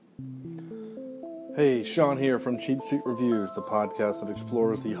Hey, Sean here from Cheap Seat Reviews, the podcast that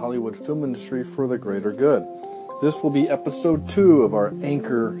explores the Hollywood film industry for the greater good. This will be episode 2 of our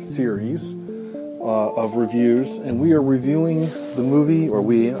Anchor series of reviews, and we are reviewing the movie,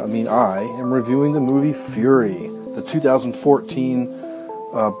 I am reviewing the movie Fury, the 2014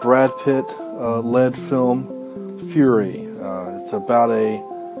 Brad Pitt-led film Fury. It's about a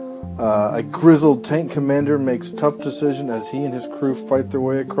grizzled tank commander makes tough decision as he and his crew fight their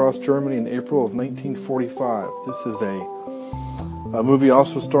way across Germany in April of 1945. This is a movie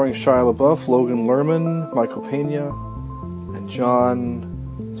also starring Shia LaBeouf, Logan Lerman, Michael Pena, and John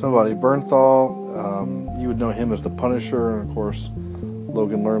Bernthal. You would know him as the Punisher, and of course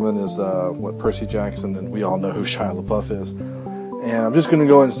Logan Lerman is Percy Jackson, and we all know who Shia LaBeouf is. And I'm just going to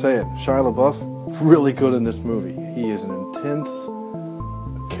go ahead and say it. Shia LaBeouf, really good in this movie. He is an intense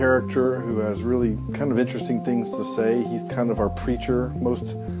character who has really kind of interesting things to say. He's kind of our preacher.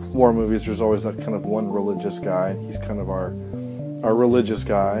 Most war movies, there's always that kind of one religious guy. He's kind of our religious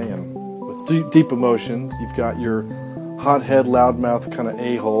guy, and with deep emotions. You've got your hothead, loudmouth kind of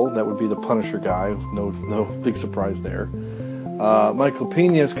a-hole. That would be the Punisher guy. No big surprise there. Michael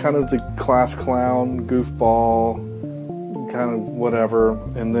Pena is kind of the class clown, goofball, kind of whatever.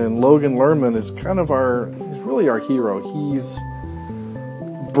 And then Logan Lerman is he's really our hero. He's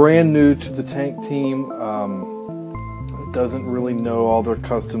brand new to the tank team, doesn't really know all their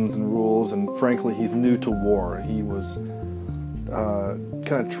customs and rules, and frankly, he's new to war. He was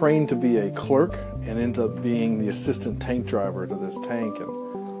kind of trained to be a clerk and ends up being the assistant tank driver to this tank,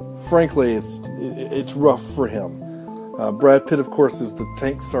 and frankly, it's rough for him. Brad Pitt, of course, is the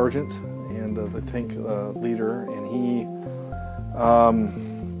tank sergeant and the tank leader, and he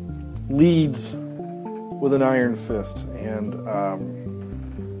leads with an iron fist, and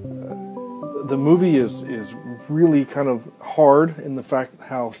the movie is really kind of hard in the fact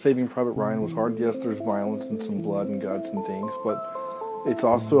how Saving Private Ryan was hard. Yes, there's violence and some blood and guts and things, but it's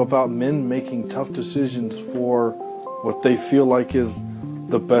also about men making tough decisions for what they feel like is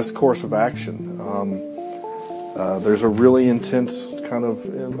the best course of action. There's a really intense kind of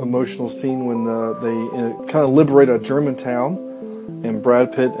emotional scene when they kind of liberate a German town, and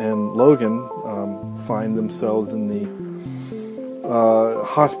Brad Pitt and Logan find themselves in the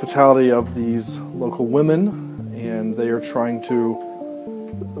hospitality of these local women, and they are trying to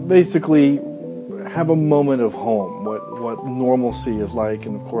basically have a moment of home, what normalcy is like,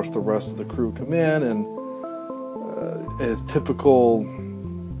 and of course the rest of the crew come in, and as typical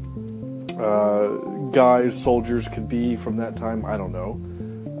guys, soldiers could be from that time, I don't know,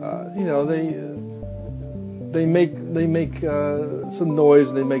 they make some noise,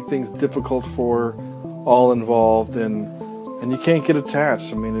 and they make things difficult for all involved, and you can't get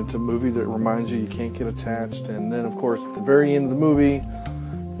attached. I mean, it's a movie that reminds you can't get attached. And then, of course, at the very end of the movie,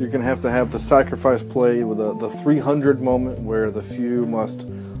 you're going to have the sacrifice play with the 300 moment where the few must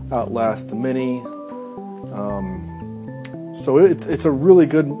outlast the many. So it's a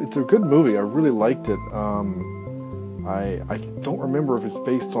good movie. I really liked it. I don't remember if it's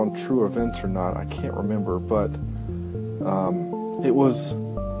based on true events or not. I can't remember, but it was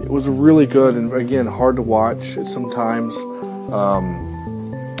really good, and again, hard to watch at sometimes.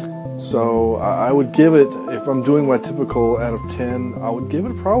 So I would give it, if I'm doing my typical out of 10, I would give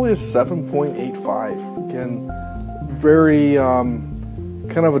it probably a 7.85. Again, very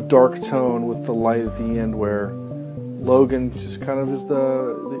kind of a dark tone with the light at the end, where Logan just kind of is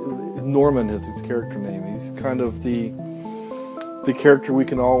Norman is his character name. He's kind of the character we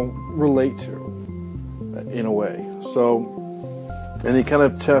can all relate to in a way. So, and he kind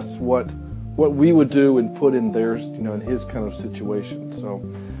of tests what we would do and put in theirs, in his kind of situation. So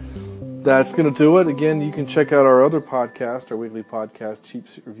that's going to do it. Again, you can check out our other podcast, our weekly podcast,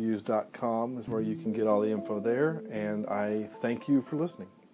 cheapseatreviews.com is where you can get all the info there. And I thank you for listening.